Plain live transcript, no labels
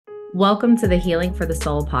Welcome to the Healing for the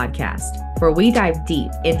Soul podcast, where we dive deep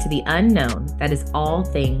into the unknown that is all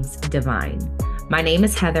things divine. My name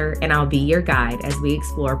is Heather, and I'll be your guide as we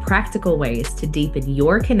explore practical ways to deepen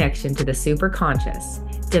your connection to the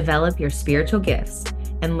superconscious, develop your spiritual gifts,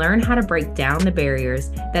 and learn how to break down the barriers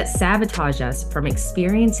that sabotage us from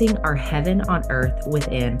experiencing our heaven on earth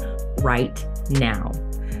within right now.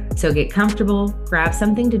 So get comfortable, grab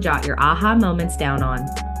something to jot your aha moments down on,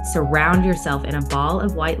 surround yourself in a ball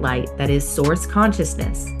of white light that is source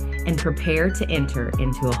consciousness, and prepare to enter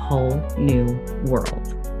into a whole new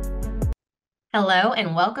world. Hello,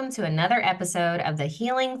 and welcome to another episode of the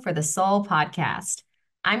Healing for the Soul podcast.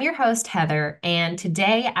 I'm your host, Heather, and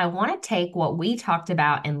today I want to take what we talked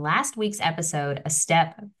about in last week's episode a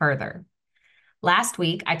step further. Last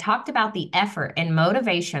week, I talked about the effort and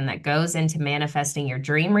motivation that goes into manifesting your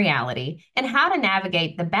dream reality and how to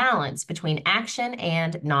navigate the balance between action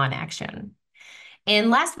and non-action. In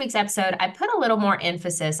last week's episode, I put a little more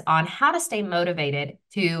emphasis on how to stay motivated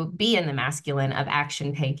to be in the masculine of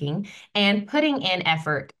action taking and putting in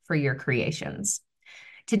effort for your creations.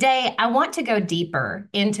 Today, I want to go deeper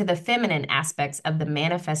into the feminine aspects of the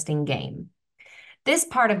manifesting game. This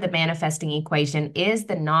part of the manifesting equation is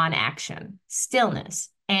the non-action, stillness,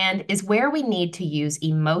 and is where we need to use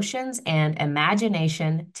emotions and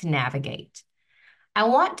imagination to navigate. I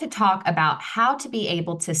want to talk about how to be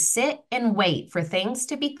able to sit and wait for things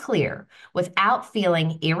to be clear without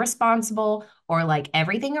feeling irresponsible or like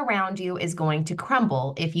everything around you is going to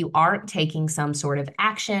crumble if you aren't taking some sort of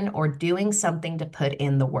action or doing something to put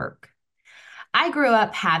in the work. I grew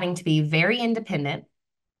up having to be very independent,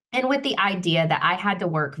 and with the idea that I had to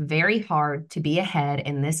work very hard to be ahead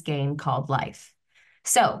in this game called life.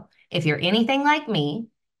 So, if you're anything like me,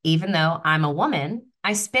 even though I'm a woman,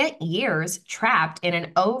 I spent years trapped in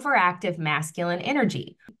an overactive masculine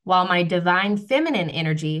energy, while my divine feminine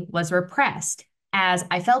energy was repressed, as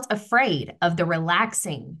I felt afraid of the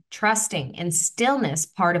relaxing, trusting, and stillness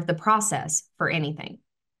part of the process for anything.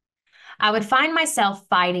 I would find myself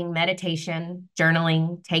fighting meditation,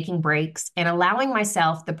 journaling, taking breaks, and allowing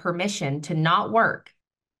myself the permission to not work,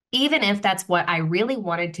 even if that's what I really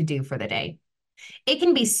wanted to do for the day. It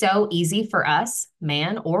can be so easy for us,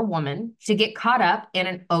 man or woman, to get caught up in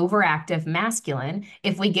an overactive masculine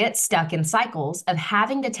if we get stuck in cycles of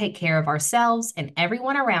having to take care of ourselves and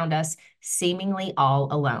everyone around us seemingly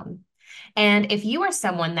all alone. And if you are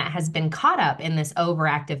someone that has been caught up in this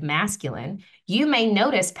overactive masculine, you may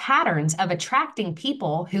notice patterns of attracting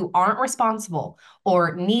people who aren't responsible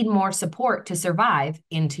or need more support to survive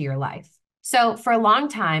into your life. So for a long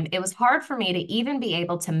time, it was hard for me to even be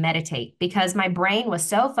able to meditate because my brain was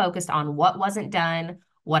so focused on what wasn't done,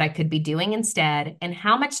 what I could be doing instead, and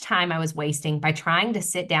how much time I was wasting by trying to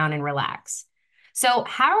sit down and relax. So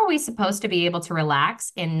how are we supposed to be able to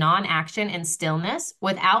relax in non-action and stillness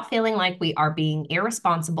without feeling like we are being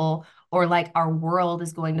irresponsible or like our world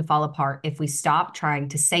is going to fall apart if we stop trying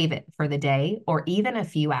to save it for the day or even a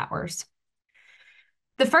few hours?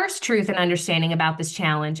 The first truth and understanding about this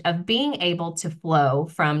challenge of being able to flow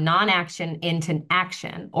from non-action into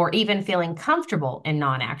action, or even feeling comfortable in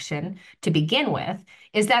non-action to begin with,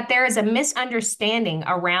 is that there is a misunderstanding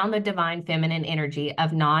around the divine feminine energy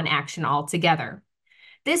of non-action altogether.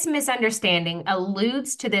 This misunderstanding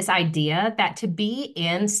alludes to this idea that to be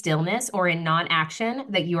in stillness or in non-action,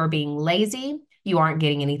 that you are being lazy, you aren't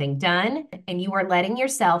getting anything done, and you are letting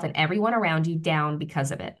yourself and everyone around you down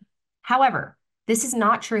because of it. However, this is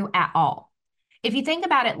not true at all. If you think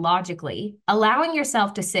about it logically, allowing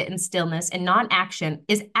yourself to sit in stillness and non-action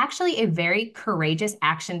is actually a very courageous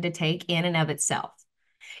action to take in and of itself.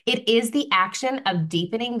 It is the action of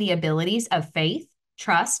deepening the abilities of faith,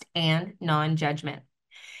 trust, and non-judgment.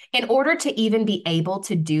 In order to even be able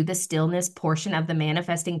to do the stillness portion of the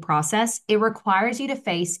manifesting process, it requires you to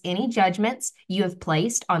face any judgments you have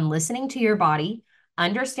placed on listening to your body,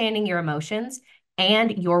 understanding your emotions,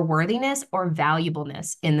 and your worthiness or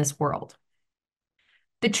valuableness in this world.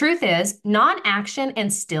 The truth is, non-action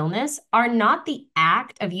and stillness are not the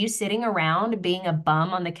act of you sitting around being a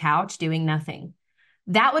bum on the couch doing nothing.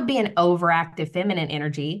 That would be an overactive feminine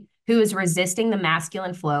energy who is resisting the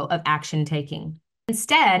masculine flow of action taking.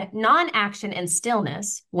 Instead, non-action and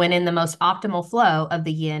stillness, when in the most optimal flow of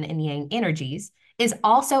the yin and yang energies, is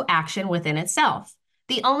also action within itself.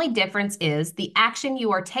 The only difference is the action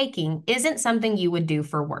you are taking isn't something you would do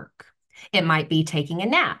for work. It might be taking a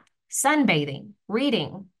nap, sunbathing,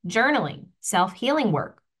 reading, journaling, self-healing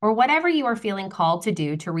work, or whatever you are feeling called to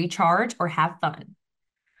do to recharge or have fun.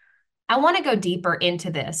 I want to go deeper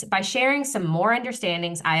into this by sharing some more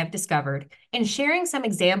understandings I have discovered and sharing some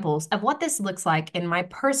examples of what this looks like in my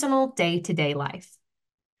personal day-to-day life.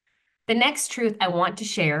 The next truth I want to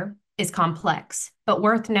share is complex, but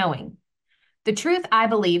worth knowing. The truth I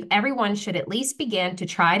believe everyone should at least begin to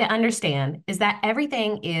try to understand is that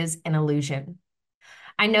everything is an illusion.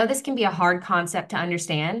 I know this can be a hard concept to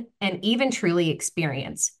understand and even truly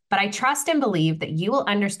experience, but I trust and believe that you will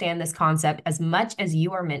understand this concept as much as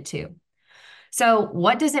you are meant to. So,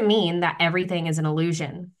 what does it mean that everything is an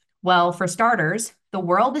illusion? Well, for starters, the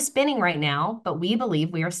world is spinning right now, but we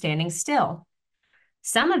believe we are standing still.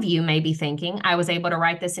 Some of you may be thinking I was able to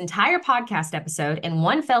write this entire podcast episode in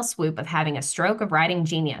one fell swoop of having a stroke of writing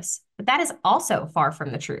genius, but that is also far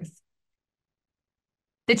from the truth.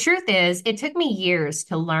 The truth is, it took me years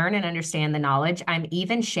to learn and understand the knowledge I'm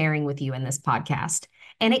even sharing with you in this podcast.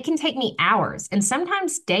 And it can take me hours and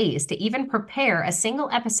sometimes days to even prepare a single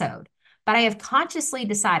episode. But I have consciously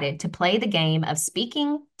decided to play the game of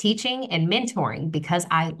speaking, teaching, and mentoring because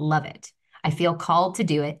I love it. I feel called to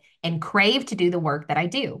do it and crave to do the work that I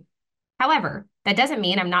do. However, that doesn't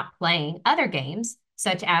mean I'm not playing other games,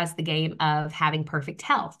 such as the game of having perfect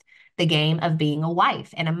health, the game of being a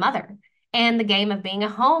wife and a mother, and the game of being a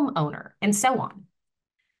homeowner, and so on.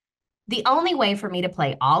 The only way for me to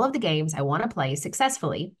play all of the games I want to play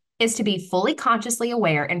successfully is to be fully consciously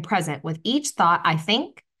aware and present with each thought I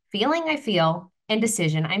think, feeling I feel, and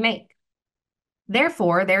decision I make.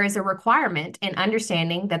 Therefore, there is a requirement in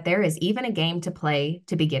understanding that there is even a game to play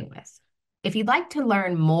to begin with. If you'd like to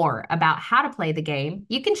learn more about how to play the game,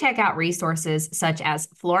 you can check out resources such as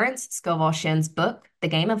Florence Scovel Shinn's book, The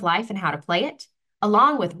Game of Life and How to Play It,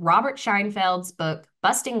 along with Robert Scheinfeld's book,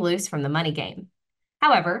 Busting Loose from the Money Game.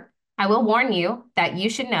 However, I will warn you that you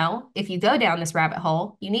should know if you go down this rabbit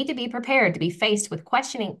hole, you need to be prepared to be faced with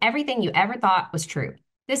questioning everything you ever thought was true.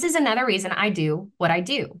 This is another reason I do what I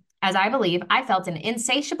do, as I believe I felt an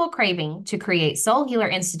insatiable craving to create Soul Healer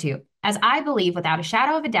Institute, as I believe without a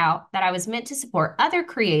shadow of a doubt that I was meant to support other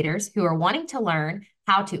creators who are wanting to learn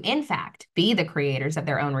how to, in fact, be the creators of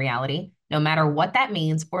their own reality, no matter what that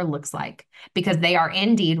means or looks like, because they are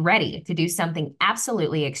indeed ready to do something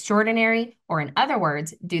absolutely extraordinary, or in other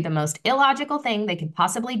words, do the most illogical thing they could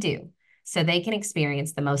possibly do, so they can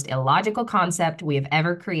experience the most illogical concept we have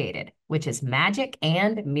ever created, which is magic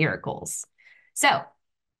and miracles. So,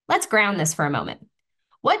 let's ground this for a moment.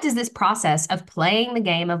 What does this process of playing the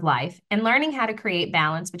game of life and learning how to create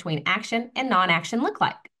balance between action and non-action look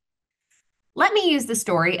like? Let me use the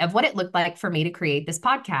story of what it looked like for me to create this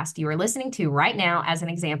podcast you are listening to right now as an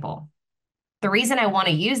example. The reason I want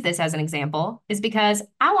to use this as an example is because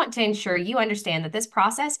I want to ensure you understand that this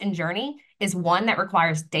process and journey is one that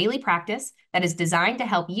requires daily practice that is designed to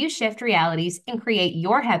help you shift realities and create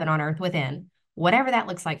your heaven on earth within, whatever that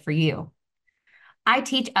looks like for you. I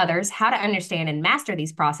teach others how to understand and master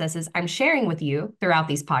these processes I'm sharing with you throughout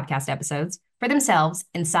these podcast episodes for themselves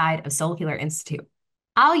inside of Soul Healer Institute.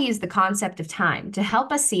 I'll use the concept of time to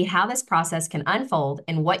help us see how this process can unfold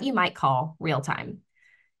in what you might call real time.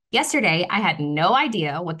 Yesterday, I had no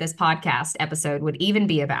idea what this podcast episode would even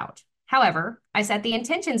be about. However, I set the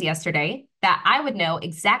intentions yesterday that I would know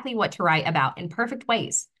exactly what to write about in perfect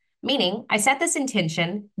ways. Meaning, I set this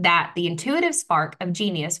intention that the intuitive spark of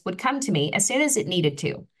genius would come to me as soon as it needed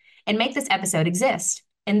to and make this episode exist.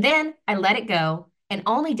 And then I let it go and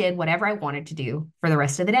only did whatever I wanted to do for the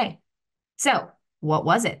rest of the day. So, what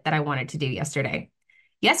was it that I wanted to do yesterday?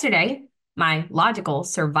 Yesterday, my logical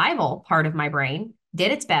survival part of my brain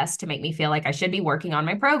did its best to make me feel like I should be working on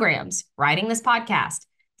my programs, writing this podcast,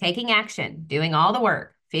 taking action, doing all the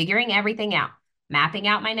work, figuring everything out, mapping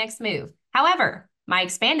out my next move. However, my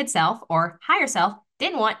expanded self or higher self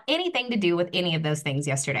didn't want anything to do with any of those things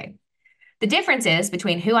yesterday. The difference is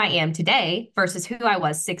between who I am today versus who I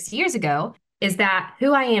was 6 years ago is that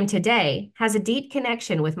who I am today has a deep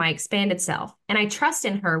connection with my expanded self, and I trust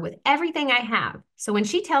in her with everything I have. So when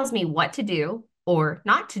she tells me what to do or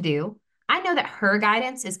not to do, I know that her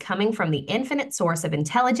guidance is coming from the infinite source of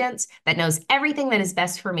intelligence that knows everything that is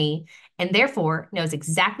best for me and therefore knows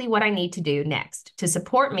exactly what I need to do next to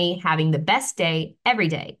support me having the best day every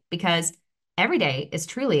day, because every day is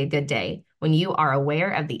truly a good day when you are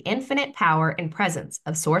aware of the infinite power and presence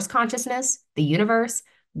of source consciousness, the universe,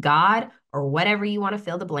 God, or whatever you want to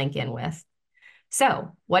fill the blank in with.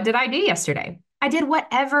 So, what did I do yesterday? I did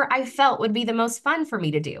whatever I felt would be the most fun for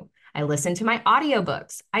me to do. I listened to my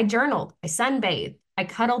audiobooks. I journaled. I sunbathed. I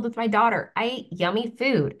cuddled with my daughter. I ate yummy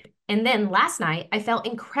food. And then last night, I felt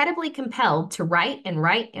incredibly compelled to write and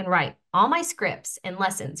write and write all my scripts and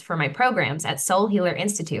lessons for my programs at Soul Healer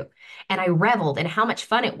Institute. And I reveled in how much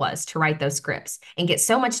fun it was to write those scripts and get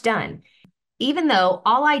so much done. Even though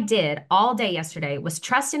all I did all day yesterday was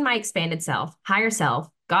trust in my expanded self, higher self,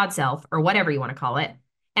 God self, or whatever you want to call it,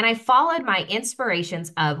 and I followed my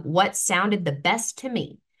inspirations of what sounded the best to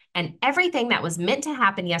me. And everything that was meant to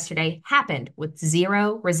happen yesterday happened with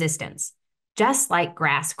zero resistance, just like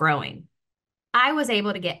grass growing. I was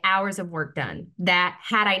able to get hours of work done that,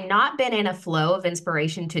 had I not been in a flow of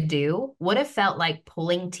inspiration to do, would have felt like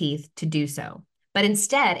pulling teeth to do so. But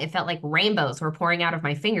instead, it felt like rainbows were pouring out of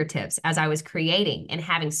my fingertips as I was creating and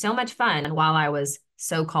having so much fun while I was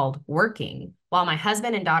so-called working, while my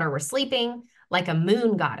husband and daughter were sleeping, like a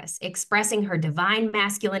moon goddess, expressing her divine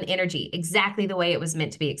masculine energy exactly the way it was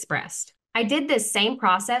meant to be expressed. I did this same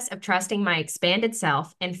process of trusting my expanded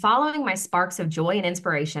self and following my sparks of joy and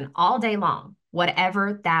inspiration all day long,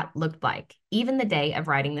 whatever that looked like, even the day of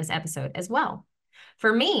writing this episode as well.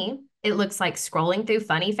 For me, it looks like scrolling through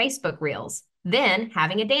funny Facebook reels, then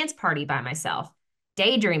having a dance party by myself,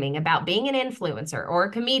 daydreaming about being an influencer or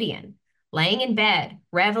a comedian, laying in bed,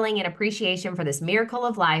 reveling in appreciation for this miracle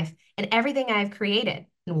of life and everything I've created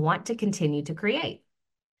and want to continue to create.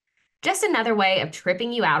 Just another way of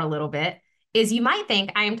tripping you out a little bit is you might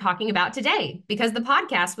think I am talking about today because the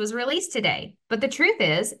podcast was released today. But the truth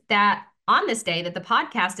is that on this day that the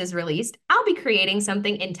podcast is released, I'll be creating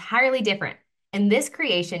something entirely different. And this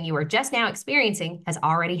creation you are just now experiencing has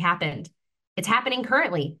already happened. It's happening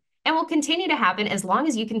currently and will continue to happen as long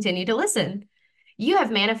as you continue to listen. You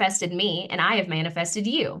have manifested me and I have manifested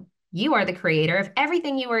you. You are the creator of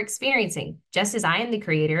everything you are experiencing, just as I am the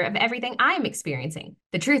creator of everything I am experiencing.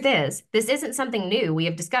 The truth is, this isn't something new we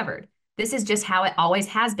have discovered. This is just how it always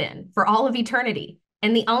has been for all of eternity.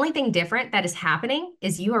 And the only thing different that is happening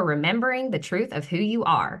is you are remembering the truth of who you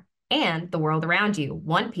are and the world around you,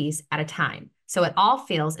 one piece at a time. So it all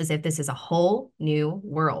feels as if this is a whole new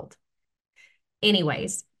world.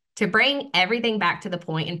 Anyways, to bring everything back to the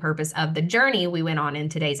point and purpose of the journey we went on in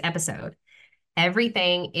today's episode,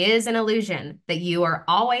 everything is an illusion that you are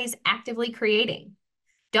always actively creating.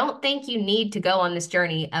 Don't think you need to go on this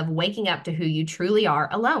journey of waking up to who you truly are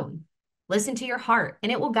alone. Listen to your heart,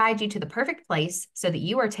 and it will guide you to the perfect place so that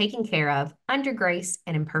you are taken care of under grace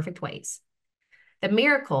and in perfect ways. The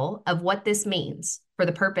miracle of what this means for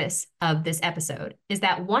the purpose of this episode is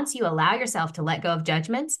that once you allow yourself to let go of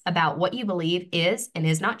judgments about what you believe is and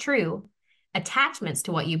is not true, attachments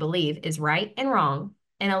to what you believe is right and wrong,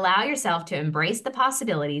 and allow yourself to embrace the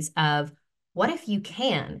possibilities of what if you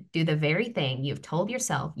can do the very thing you've told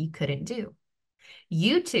yourself you couldn't do.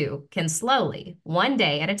 You too can slowly, one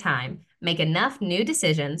day at a time, make enough new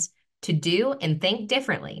decisions to do and think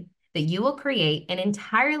differently that you will create an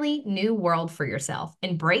entirely new world for yourself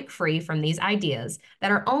and break free from these ideas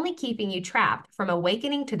that are only keeping you trapped from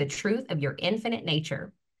awakening to the truth of your infinite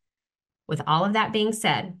nature. With all of that being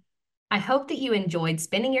said, I hope that you enjoyed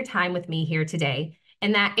spending your time with me here today,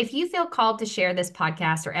 and that if you feel called to share this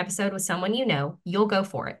podcast or episode with someone you know, you'll go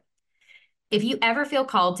for it. If you ever feel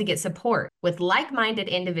called to get support with like-minded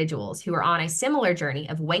individuals who are on a similar journey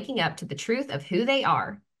of waking up to the truth of who they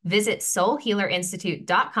are, visit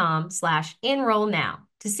soulhealerinstitute.com/enroll now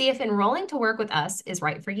to see if enrolling to work with us is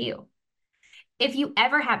right for you. If you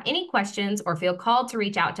ever have any questions or feel called to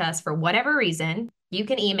reach out to us for whatever reason, you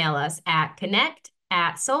can email us at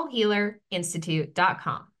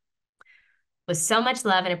connect@soulhealerinstitute.com. With so much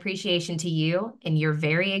love and appreciation to you and your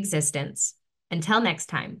very existence, until next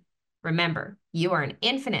time, remember, you are an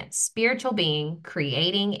infinite spiritual being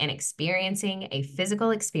creating and experiencing a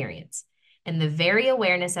physical experience, and the very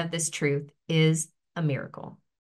awareness of this truth is a miracle.